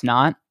working, what's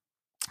not.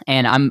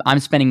 And I'm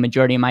spending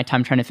majority of my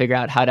time trying to figure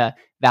out how to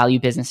value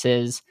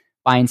businesses,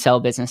 buy and sell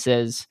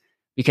businesses,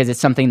 because it's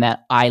something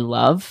that I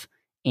love.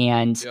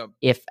 And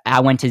if I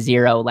went to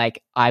zero,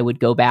 like I would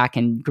go back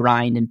and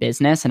grind in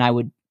business and I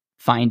would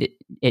find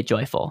it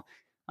joyful.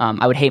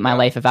 I would hate my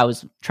life if I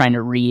was trying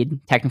to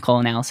read technical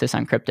analysis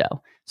on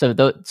crypto.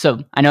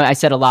 So I know I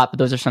said a lot, but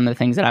those are some of the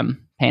things that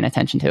I'm paying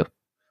attention to.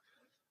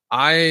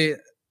 I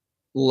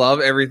love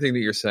everything that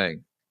you're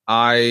saying.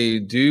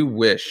 I do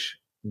wish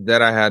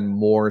that I had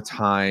more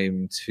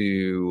time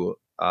to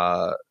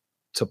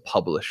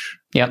publish,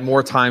 and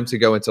more time to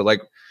go into,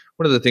 like,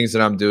 one of the things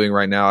that I'm doing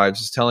right now. I was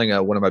just telling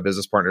one of my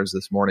business partners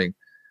this morning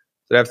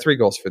that I have 3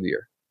 goals for the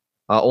year.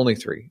 Only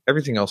 3.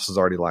 Everything else is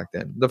already locked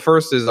in. The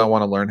first is I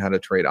want to learn how to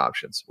trade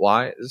options.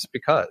 Why? It's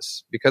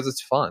because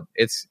it's fun.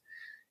 It's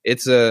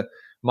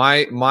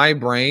my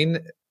brain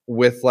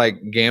with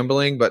like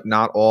gambling, but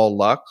not all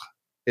luck,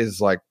 is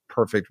like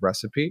perfect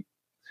recipe.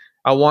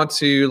 I want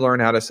to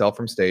learn how to sell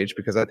from stage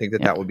because I think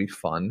that would be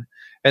fun.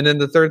 And then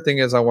the third thing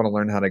is I want to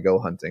learn how to go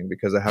hunting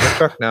because I have a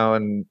truck now,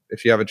 and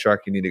if you have a truck,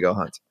 you need to go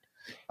hunt.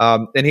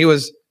 And he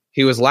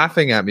was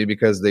laughing at me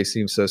because they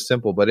seem so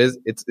simple, but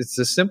it's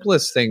the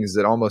simplest things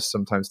that almost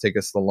sometimes take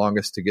us the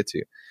longest to get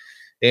to.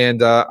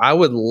 And I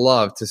would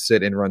love to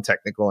sit and run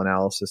technical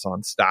analysis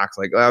on stocks.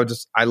 Like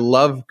I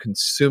love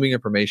consuming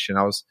information.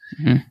 I was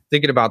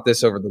thinking about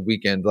this over the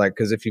weekend, like,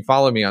 because if you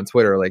follow me on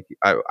Twitter, like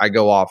I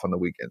go off on the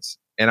weekends,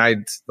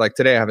 and like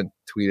today I haven't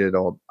tweeted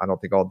I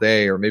don't think all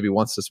day, or maybe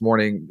once this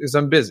morning, because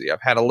I'm busy.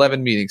 I've had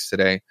 11 meetings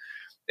today,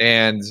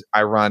 and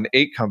I run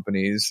 8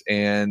 companies,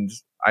 and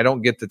I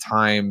don't get the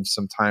time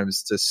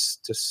sometimes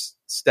to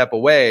step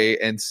away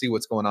and see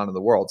what's going on in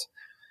the world.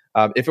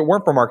 If it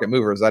weren't for market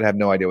movers, I'd have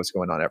no idea what's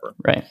going on ever.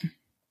 Right.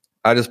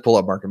 I just pull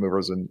up market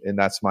movers, and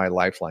that's my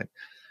lifeline.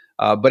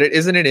 But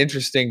isn't it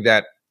interesting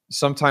that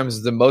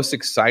sometimes the most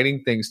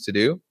exciting things to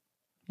do,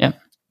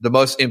 the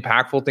most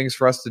impactful things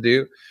for us to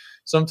do,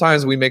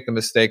 sometimes we make the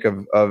mistake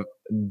of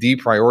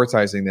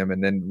deprioritizing them,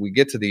 and then we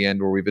get to the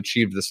end where we've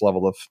achieved this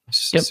level of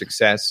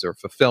success or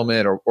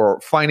fulfillment or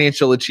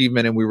financial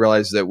achievement, and we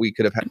realize that we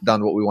could have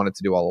done what we wanted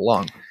to do all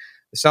along.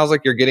 It sounds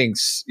like you're getting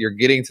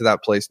to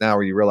that place now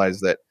where you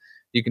realize that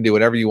you can do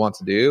whatever you want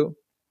to do,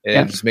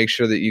 and just make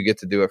sure that you get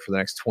to do it for the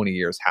next 20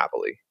 years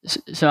happily.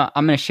 So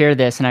I'm going to share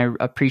this, and I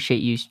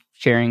appreciate you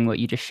sharing what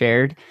you just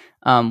shared.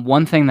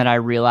 One thing that I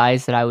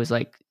realized that I was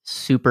like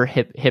super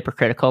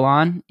hypocritical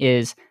on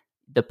is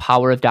the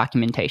power of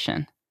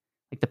documentation,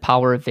 like the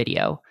power of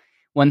video.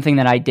 One thing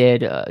that I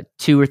did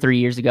 2 or 3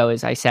 years ago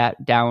is I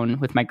sat down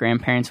with my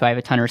grandparents, who I have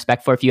a ton of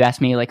respect for. If you ask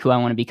me like who I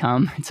want to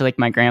become, it's like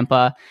my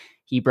grandpa.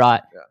 He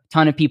brought a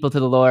ton of people to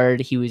the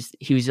Lord. He was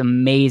an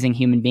amazing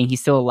human being.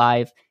 He's still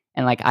alive.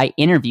 And like I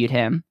interviewed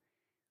him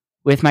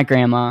with my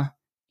grandma,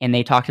 and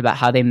they talked about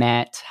how they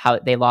met, how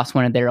they lost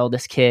one of their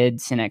oldest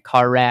kids in a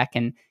car wreck,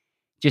 and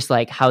just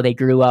like how they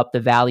grew up, the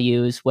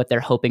values, what they're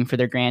hoping for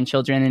their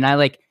grandchildren. And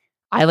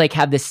I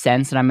have this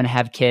sense that I'm going to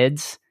have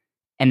kids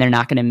and they're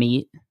not going to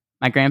meet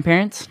my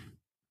grandparents.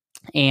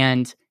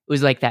 And it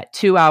was like that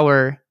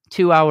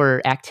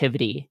 2-hour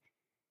activity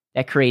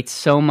that creates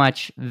so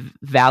much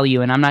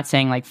value. And I'm not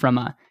saying like it's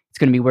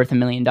going to be worth $1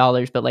 million,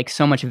 but like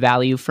so much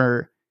value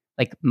for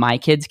like my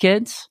kids'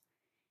 kids.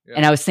 Yeah.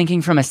 And I was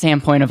thinking from a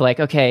standpoint of like,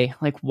 okay,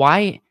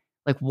 why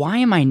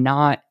am I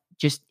not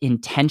just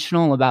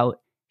intentional about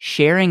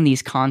sharing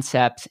these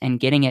concepts and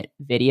getting it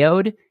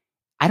videoed?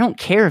 I don't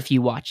care if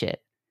you watch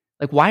it.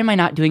 Like, why am I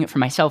not doing it for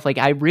myself? Like,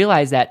 I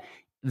realize that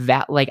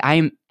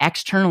I'm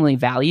externally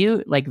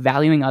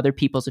valuing other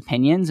people's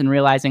opinions, and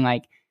realizing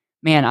like,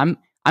 man,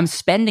 I'm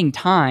spending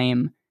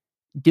time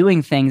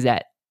doing things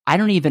that I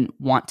don't even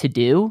want to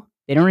do.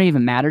 They don't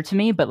even matter to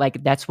me, but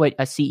like that's what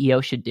a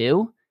CEO should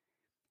do.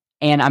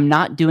 And I'm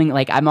not doing,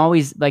 like, I'm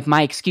always like,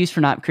 my excuse for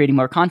not creating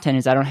more content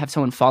is I don't have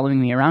someone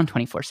following me around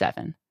 24/7.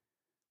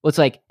 Well, it's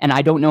like, and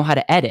I don't know how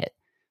to edit.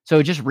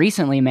 So just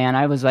recently, man,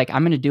 I was like,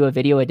 I'm going to do a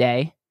video a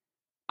day.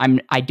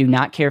 I do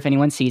not care if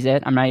anyone sees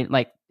it. I'm not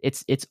like,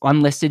 it's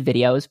unlisted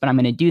videos, but I'm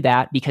going to do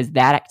that because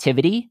that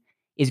activity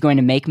is going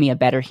to make me a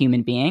better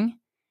human being.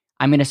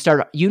 I'm going to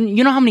start, you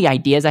know how many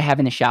ideas I have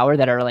in the shower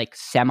that are like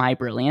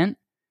semi-brilliant?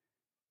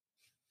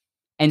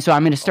 And so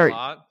I'm going to start,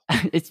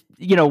 it's,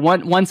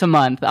 once a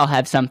month I'll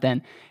have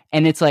something.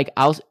 And it's like,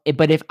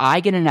 but if I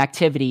get an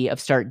activity of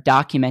start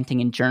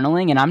documenting and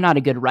journaling, and I'm not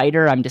a good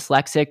writer, I'm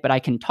dyslexic, but I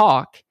can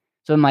talk.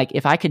 So I'm like,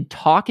 if I could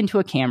talk into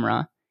a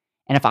camera,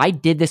 and if I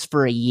did this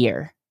for a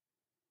year,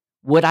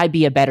 would I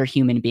be a better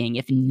human being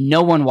if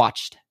no one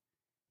watched?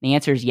 The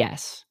answer is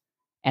yes.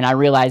 And I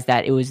realized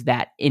that it was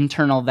that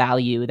internal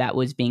value that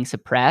was being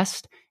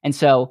suppressed. And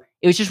so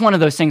it was just one of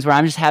those things where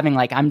I'm just having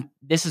like,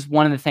 this is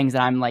one of the things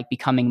that I'm like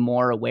becoming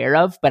more aware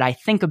of, but I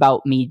think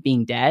about me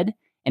being dead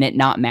and it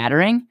not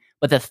mattering.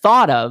 But the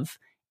thought of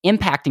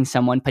impacting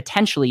someone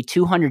potentially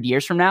 200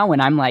 years from now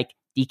when I'm like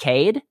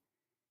decayed,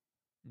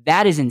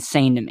 that is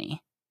insane to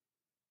me.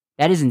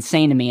 That is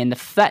insane to me. And the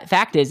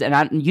fact is, and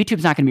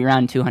YouTube's not going to be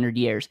around in 200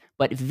 years,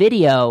 but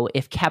video,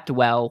 if kept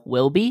well,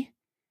 will be,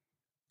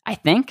 I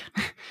think.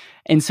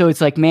 And so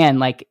it's like, man,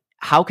 like,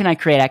 how can I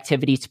create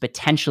activities to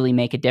potentially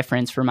make a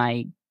difference for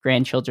my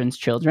grandchildren's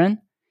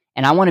children?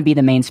 And I want to be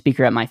the main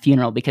speaker at my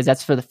funeral because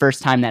that's for the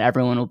first time that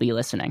everyone will be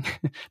listening.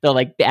 They'll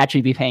like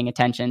actually be paying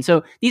attention.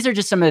 So these are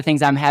just some of the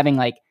things I'm having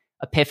like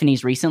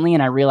epiphanies recently.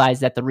 And I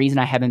realized that the reason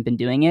I haven't been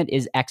doing it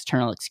is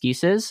external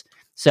excuses.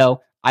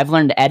 So I've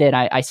learned to edit.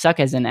 I suck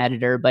as an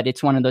editor, but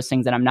it's one of those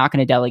things that I'm not going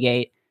to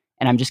delegate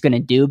and I'm just going to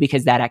do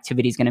because that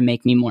activity is going to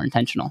make me more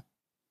intentional.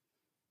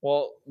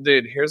 Well,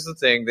 dude, here's the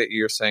thing that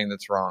you're saying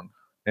that's wrong.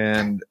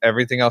 And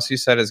everything else you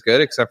said is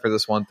good except for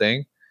this one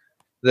thing.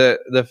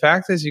 The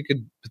fact is you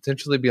could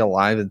potentially be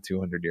alive in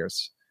 200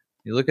 years.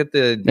 You look at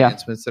the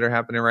advancements that are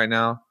happening right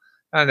now.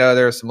 I know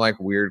there's some like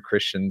weird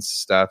Christian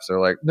stuff. They're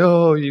like,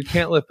 no, you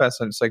can't live past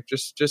that. It's like,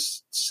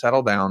 just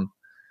settle down.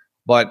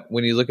 But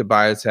when you look at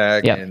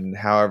biotech and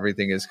how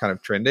everything is kind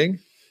of trending,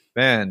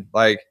 man,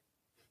 like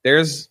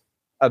there's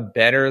a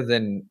better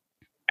than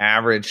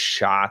average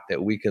shot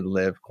that we could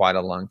live quite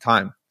a long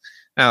time.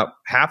 Now,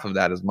 half of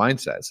that is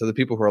mindset. So the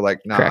people who are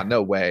like, nah, Correct.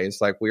 No way. It's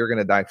like, we're going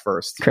to die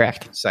first.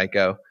 Correct.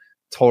 Psycho.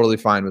 Totally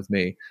fine with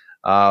me.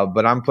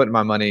 But I'm putting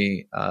my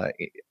money,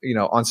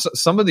 on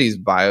some of these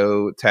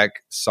biotech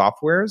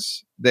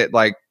softwares that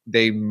like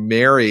they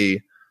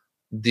marry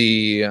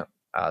the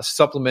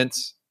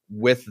supplements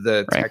with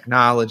the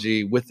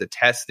technology, with the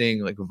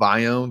testing, like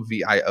Viome,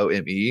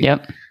 Viome.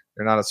 Yep.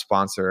 They're not a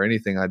sponsor or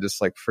anything. I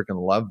just like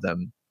freaking love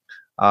them.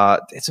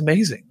 It's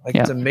amazing. Like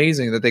it's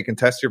amazing that they can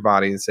test your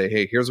body and say,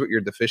 hey, here's what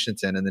you're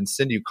deficient in, and then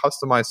send you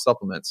customized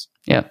supplements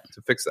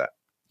to fix that.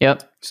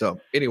 Yep. So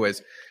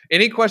anyways,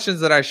 any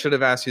questions that I should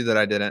have asked you that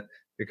I didn't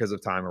because of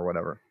time or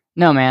whatever?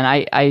 No, man,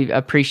 I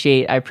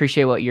appreciate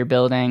what you're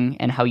building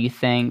and how you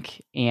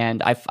think.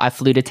 And I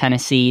flew to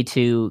Tennessee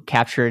to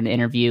capture an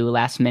interview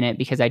last minute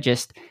because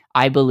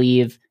I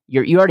believe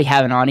you already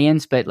have an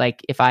audience, but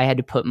like if I had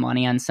to put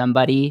money on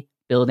somebody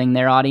building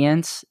their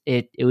audience,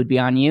 it would be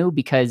on you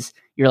because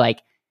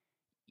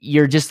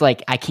you're just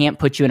like, I can't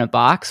put you in a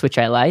box, which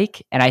I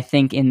like. And I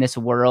think in this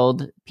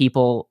world,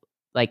 people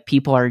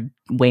are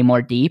way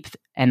more deep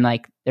and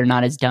like they're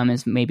not as dumb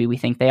as maybe we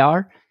think they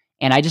are.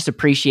 And I just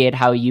appreciate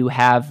how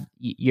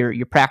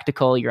you're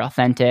practical, you're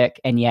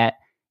authentic, and yet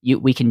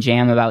we can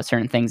jam about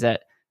certain things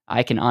that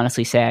I can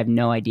honestly say I have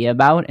no idea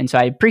about. And so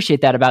I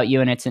appreciate that about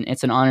you. And it's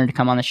an honor to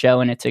come on the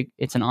show, and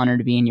it's an honor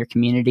to be in your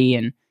community.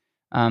 And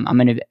I'm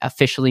going to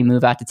officially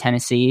move out to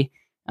Tennessee.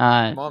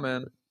 Come on,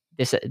 man.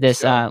 This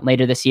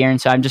later this year.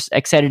 And so I'm just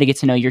excited to get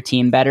to know your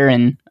team better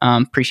and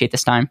appreciate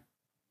this time.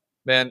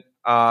 Man,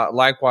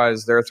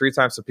 likewise, there are 3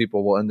 types of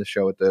people. We'll end the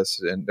show with this.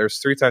 And there's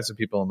 3 types of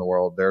people in the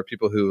world. There are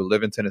people who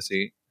live in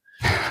Tennessee.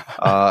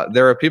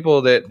 There are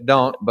people that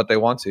don't, but they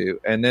want to.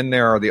 And then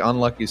there are the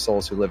unlucky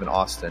souls who live in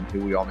Austin, who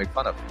we all make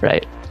fun of.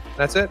 Right.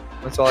 That's it.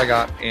 That's all I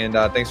got. And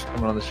thanks for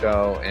coming on the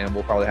show. And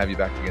we'll probably have you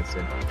back again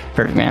soon.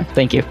 Perfect, man.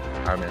 Thank you.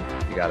 All right,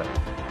 man. You got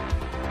it.